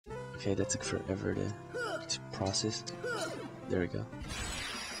Okay, that took forever to process. There we go.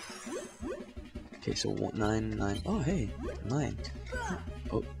 Okay, so 9, 9. Oh, hey, 9.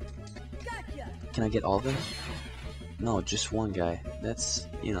 Oh, can I get all of them? No, just one guy. That's,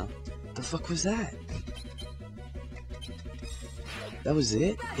 you know, the fuck was that? That was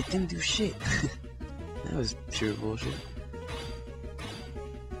it? It didn't do shit. That was pure bullshit.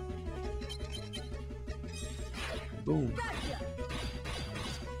 Boom.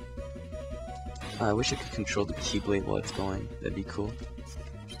 I wish I could control the Keyblade while it's going. That'd be cool.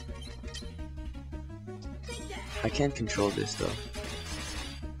 I can't control this though.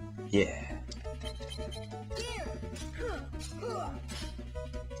 Yeah.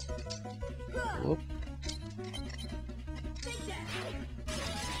 Whoop.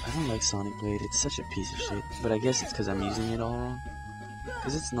 I don't like Sonic Blade. It's such a piece of shit. But I guess it's because I'm using it all wrong.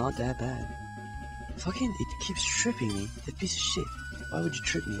 Because it's not that bad. Fucking, it keeps tripping me. That piece of shit. Why would you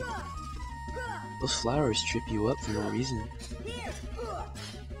trip me? Those flowers trip you up for no reason.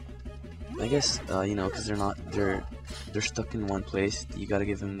 I guess, you know, because they're stuck in one place. You gotta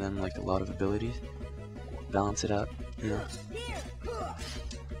give them like a lot of abilities. Balance it out, you know.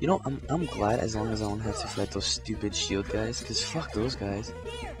 You know, I'm glad as long as I don't have to fight those stupid shield guys, because fuck those guys.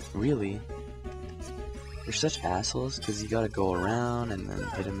 Really. They're such assholes, because you gotta go around and then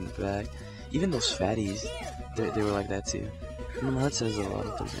hit them in the back. Even those fatties, they were like that too. Kingdom Hearts has a lot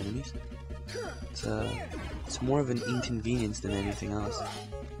of those enemies. It's more of an inconvenience than anything else.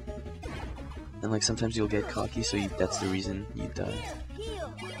 And like sometimes you'll get cocky, so that's the reason you die.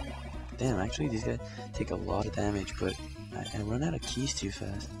 Damn, actually these guys take a lot of damage, but I run out of keys too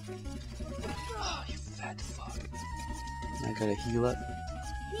fast. Oh, you fat fuck. I gotta heal up.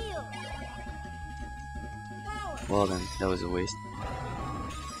 Well then, that was a waste.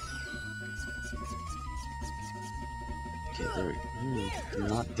 Okay, there we go.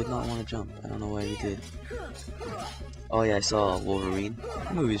 Did not want to jump. I don't know why he did. Oh yeah, I saw Wolverine.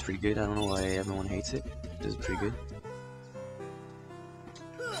 The movie is pretty good. I don't know why everyone hates it. It was pretty good.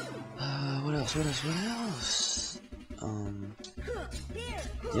 What else?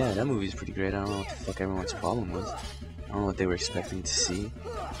 Yeah, that movie is pretty great. I don't know what the fuck everyone's problem was. I don't know what they were expecting to see.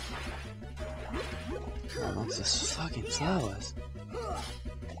 Oh, not just fucking flowers.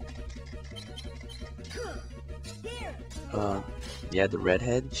 Yeah, the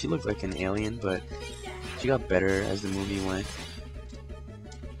redhead. She looked like an alien, but she got better as the movie went.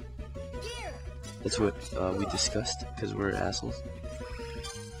 That's what we discussed, because we're assholes.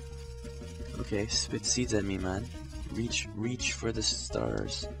 Okay, spit seeds at me, man. Reach for the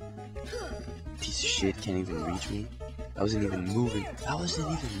stars. Piece of shit can't even reach me. I wasn't even moving.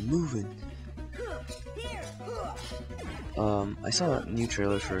 I saw a new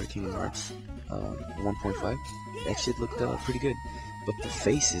trailer for Kingdom Hearts 1.5. That shit looked pretty good. But the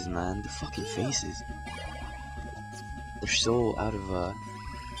faces, man, the fucking faces. They're so out of,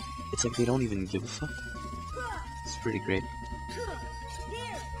 it's like they don't even give a fuck. It's pretty great.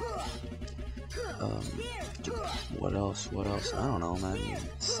 What else? I don't know, man.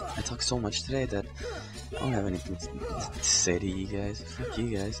 I talk so much today that I don't have anything to say to you guys. Fuck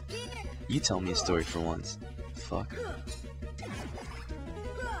you guys. You tell me a story for once. Fuck.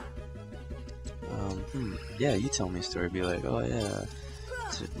 Yeah, you tell me a story. Be like, oh yeah.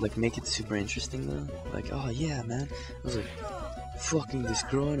 Like, make it super interesting though. Like, oh yeah, man. I was like, fucking this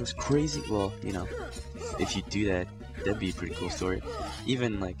girl and it was crazy. Well, you know, if you do that, that'd be a pretty cool story.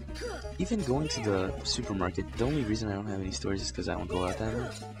 Even going to the supermarket, the only reason I don't have any stories is because I don't go out that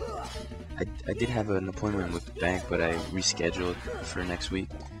much. I did have an appointment with the bank, but I rescheduled for next week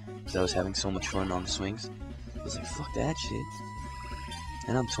because I was having so much fun on the swings. I was like, fuck that shit.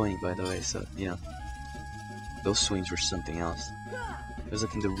 And I'm 20, by the way, so, you know, those swings were something else. It was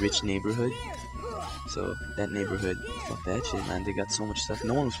like in the rich neighborhood, so that neighborhood, fuck that shit, man. They got so much stuff.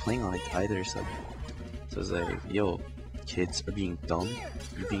 No one was playing on it either, so I was like, yo, kids are being dumb.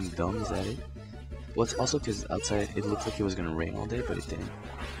 You're being dumb, is that it? Well, it's also because outside it looked like it was gonna rain all day, but it didn't.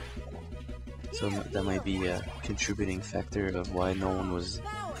 So that might be a contributing factor of why no one was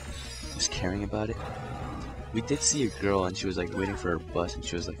caring about it. We did see a girl and she was like waiting for her bus and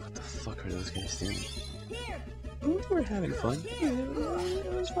she was like, what the fuck are those guys doing? We're having fun. Yeah,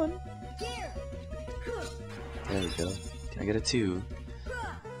 it was fun. There we go. Can I get a 2?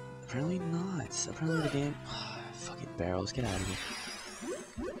 Apparently not. Apparently the game... fucking barrels, get out of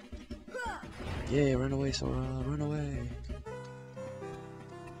here. Yeah, run away, Sora, run away.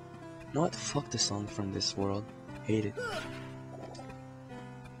 You know what? Fuck the song from this world. Hate it.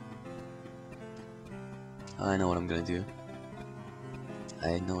 I know what I'm gonna do.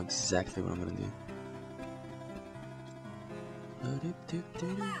 I know exactly what I'm gonna do.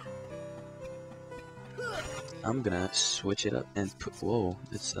 I'm gonna switch it up and put. Whoa,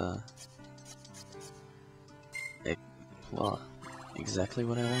 it's well, exactly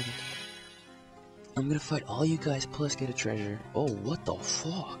what I wanted. I'm gonna fight all you guys plus get a treasure. Oh, what the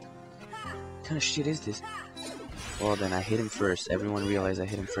fuck? What kind of shit is this? Well then, I hit him first. Everyone realized I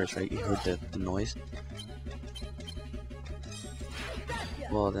hit him first, right? You heard the noise?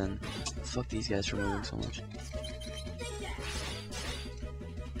 Well then, fuck these guys for moving so much.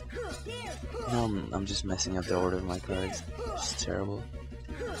 Now I'm just messing up the order of my cards. It's terrible.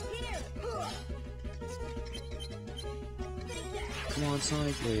 Come on,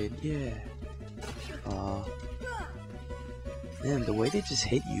 Sonic Blade, yeah. Man, the way they just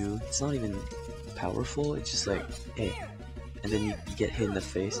hit you, it's not even powerful, it's just like, hey, and then you get hit in the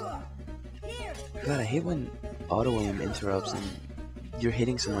face. God, I hate when auto-aim interrupts and you're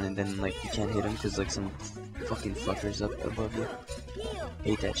hitting someone and then like you can't hit them because like some fucking fuckers up above you.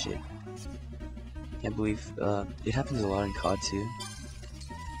 Hate that shit. Can't believe, it happens a lot in COD too.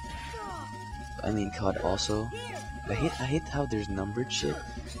 I mean COD also. I hate how there's numbered shit,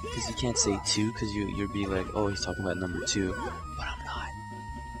 because you can't say 2, because you'd be like, oh, he's talking about number 2, but I'm not.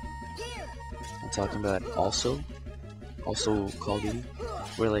 I'm talking about also Call of Duty,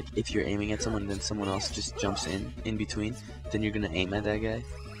 where like if you're aiming at someone and then someone else just jumps in between, then you're gonna aim at that guy,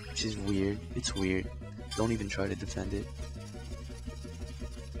 which is weird. It's weird. Don't even try to defend it.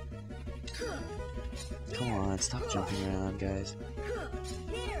 Come on, stop jumping around, guys.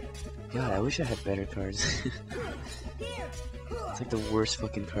 God, I wish I had better cards. It's like the worst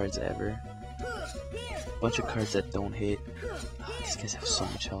fucking cards ever. Bunch of cards that don't hit. Oh, these guys have so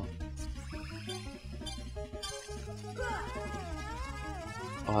much health.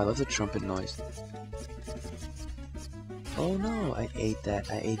 Oh, I love the trumpet noise. Oh no, I ate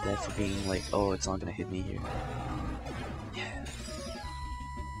that. I ate that for being like, oh, it's not gonna hit me here. Yeah.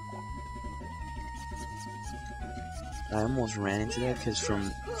 I almost ran into that because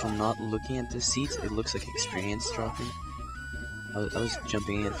from not looking at the seats, it looks like experience dropping. I was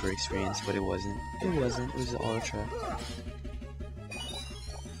jumping in for experience, but it wasn't. It was an auto trap.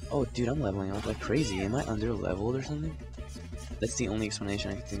 Oh, dude, I'm leveling up like crazy. Am I under leveled or something? That's the only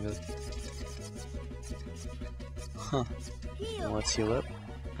explanation I can think of. Huh. Well, let's heal up.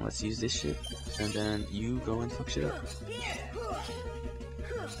 Let's use this shit. And then you go and fuck shit up. Yeah.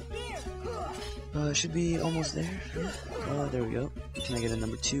 Should be almost there. Yeah. Oh, there we go. Can I get a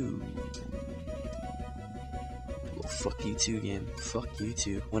number 2? Well, fuck you too, game. Fuck you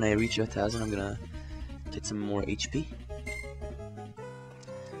too. When I reach 1,000, I'm gonna get some more HP.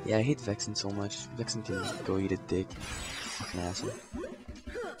 Yeah, I hate Vexen so much. Vexen can go eat a dick. Fucking asshole.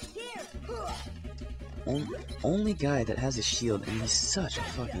 Only guy that has a shield, and he's such a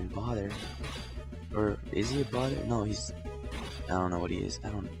fucking bother. Or is he a bother? No, he's. I don't know what he is. I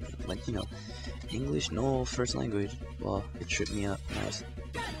don't like, you know, English, no first language. Well, it tripped me up. Nice.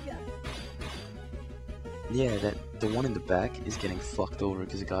 Yeah, the one in the back is getting fucked over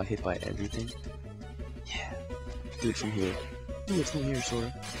because it got hit by everything. Yeah. Do it from here. Do it from here,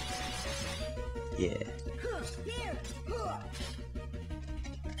 Sora. Yeah.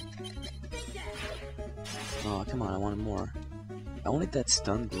 Oh, come on, I wanted more. I wanted that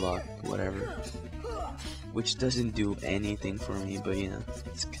stun block, whatever. Which doesn't do anything for me, but you know,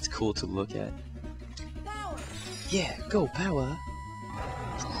 it's cool to look at. Yeah, go, power!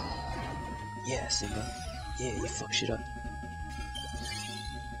 Yeah, Simba. Yeah, you fuck shit up.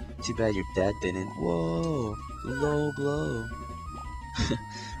 Too bad your dad didn't. Whoa! Low blow.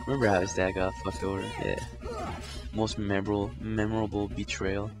 Remember how his dad got fucked over? Yeah. Most memorable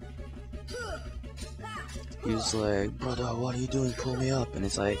betrayal. He was like, brother, what are you doing? Pull me up. And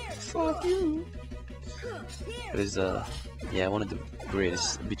it's like, fuck you. It was, yeah, one of the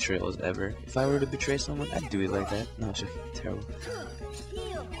greatest betrayals ever. If I were to betray someone, I'd do it like that. No, it's just terrible.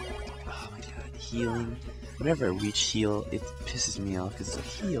 Oh my god, healing. Whenever I reach heal, it pisses me off because it's like,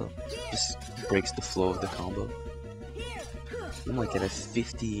 heal. Just breaks the flow of the combo. I'm like at a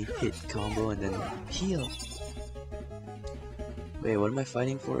 50 hit combo and then heal. Wait, what am I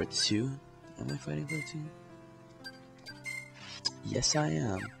fighting for? A 2? Am I fighting for a 2? Yes, I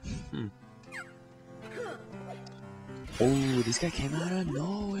am. Oh, this guy came out of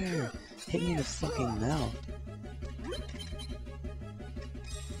nowhere. Hit me in the fucking mouth.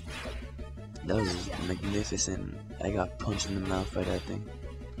 That was magnificent. I got punched in the mouth by that thing.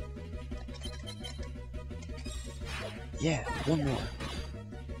 Yeah, one more.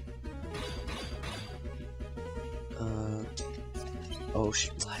 Oh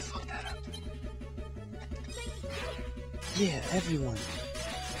shit, I fucked that up. Yeah, everyone.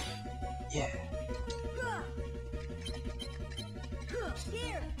 Yeah.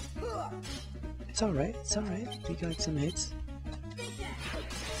 It's alright, it's alright. We got some hits.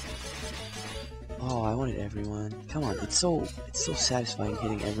 Oh, I wanted everyone. Come on, it's so satisfying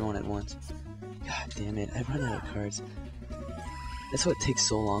hitting everyone at once. God damn it, I run out of cards. That's what takes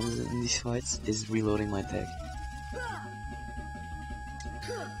so long in these fights, is reloading my deck.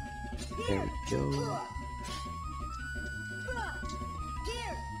 There we go.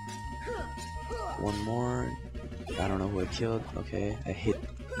 One more. I don't know who I killed. Okay, I hit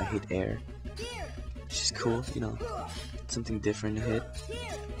air. Which is cool, you know. Something different to hit.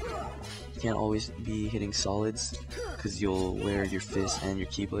 You can't always be hitting solids, because you'll wear your fist and your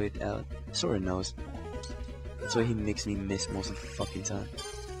keyblade out. Sora knows. That's why he makes me miss most of the fucking time.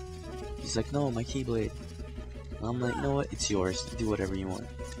 He's like, no, my keyblade. And I'm like, you know what? It's yours. Do whatever you want.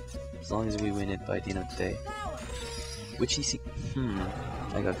 As long as we win it by the end of the day. Which he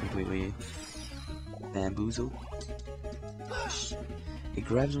I got completely bamboozled. Gosh. It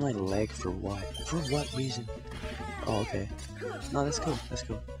grabs my leg for what? For what reason? Oh, okay. No, that's cool. That's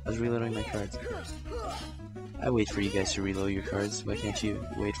cool. I was reloading my cards. I wait for you guys to reload your cards. Why can't you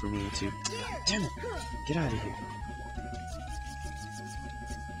wait for me to? Damn it! Get out of here!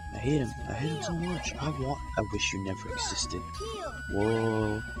 I hate him. I hate him so much. I wish you never existed.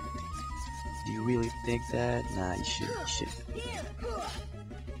 Whoa. Do you really think that? Nah, you shouldn't. You shouldn't.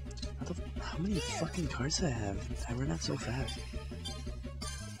 How many fucking cards do I have? I run out so fast.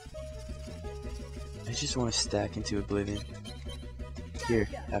 I just want to stack into oblivion. Here,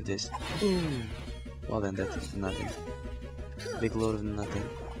 have this. Boom. Well then, that's nothing. Big load of nothing.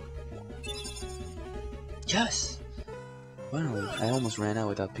 Yes! Finally, I almost ran out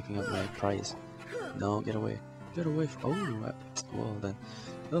without picking up my prize. No, get away. Get away. Oh, well then.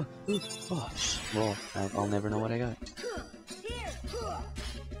 Oh, well, I'll never know what I got.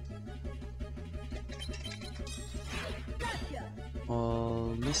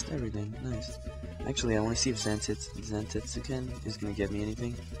 Well, missed everything. Nice. Actually, I want to see if Zantetsuken is gonna get me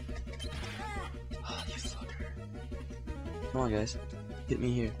anything. Oh, you fucker. Come on, guys. Hit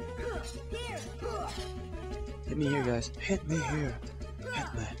me here. Hit me here, guys. Hit me here.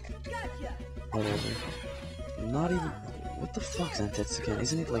 Hit me. Whatever. Not even... What the fuck, Zantetsuken?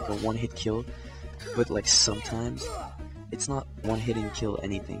 Isn't it like a one-hit kill? But like sometimes, it's not one-hit and kill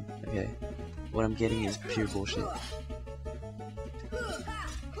anything, okay? What I'm getting is pure bullshit.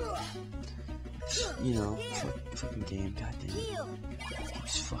 You know, fucking game, goddamn it.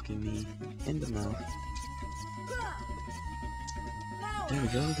 Keeps fucking me in the mouth. There we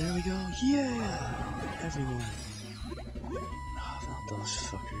go, yeah! Everyone. Oh, not those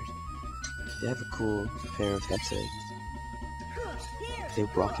fuckers. They have a cool pair of headsets. They're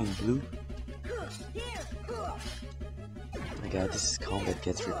rocking blue. Oh my god, this is CoM that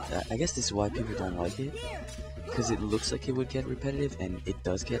gets I guess this is why people don't like it. Because it looks like it would get repetitive, and it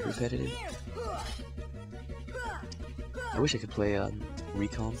does get repetitive. I wish I could play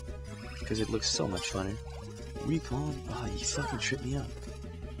Recom, because it looks so much funner. Recom? Ah, you fucking tripped me up.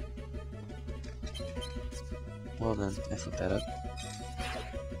 Well then, I fucked that up.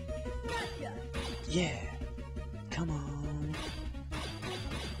 Yeah! Come on!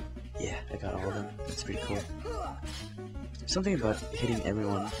 Yeah, I got all of them. That's pretty cool. Something about hitting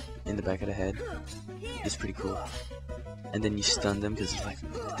everyone in the back of the head is pretty cool. And then you stun them because it's like,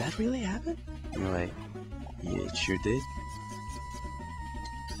 did that really happen? And you're like, yeah, it sure did.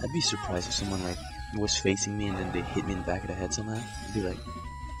 I'd be surprised if someone like was facing me and then they hit me in the back of the head somehow. I'd be like,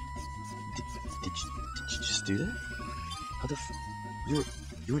 did you just do that? How the f...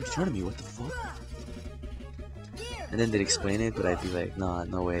 You were in front of me, what the fuck? And then they'd explain it, but I'd be like, nah,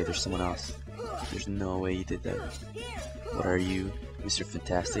 no way, there's someone else. There's no way you did that. What are you, Mr.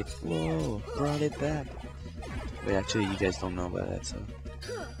 Fantastic? Whoa, brought it back. Wait, actually, you guys don't know about that, so...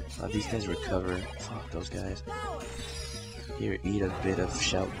 these guys recover. Fuck those guys. Here, eat a bit of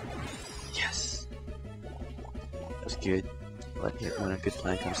shout. Yes! That was good. But here, when a good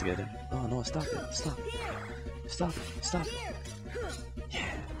plan comes together. Oh no, stop it, stop. Stop it, stop it.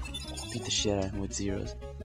 Yeah! Beat the shit out of him with zeros.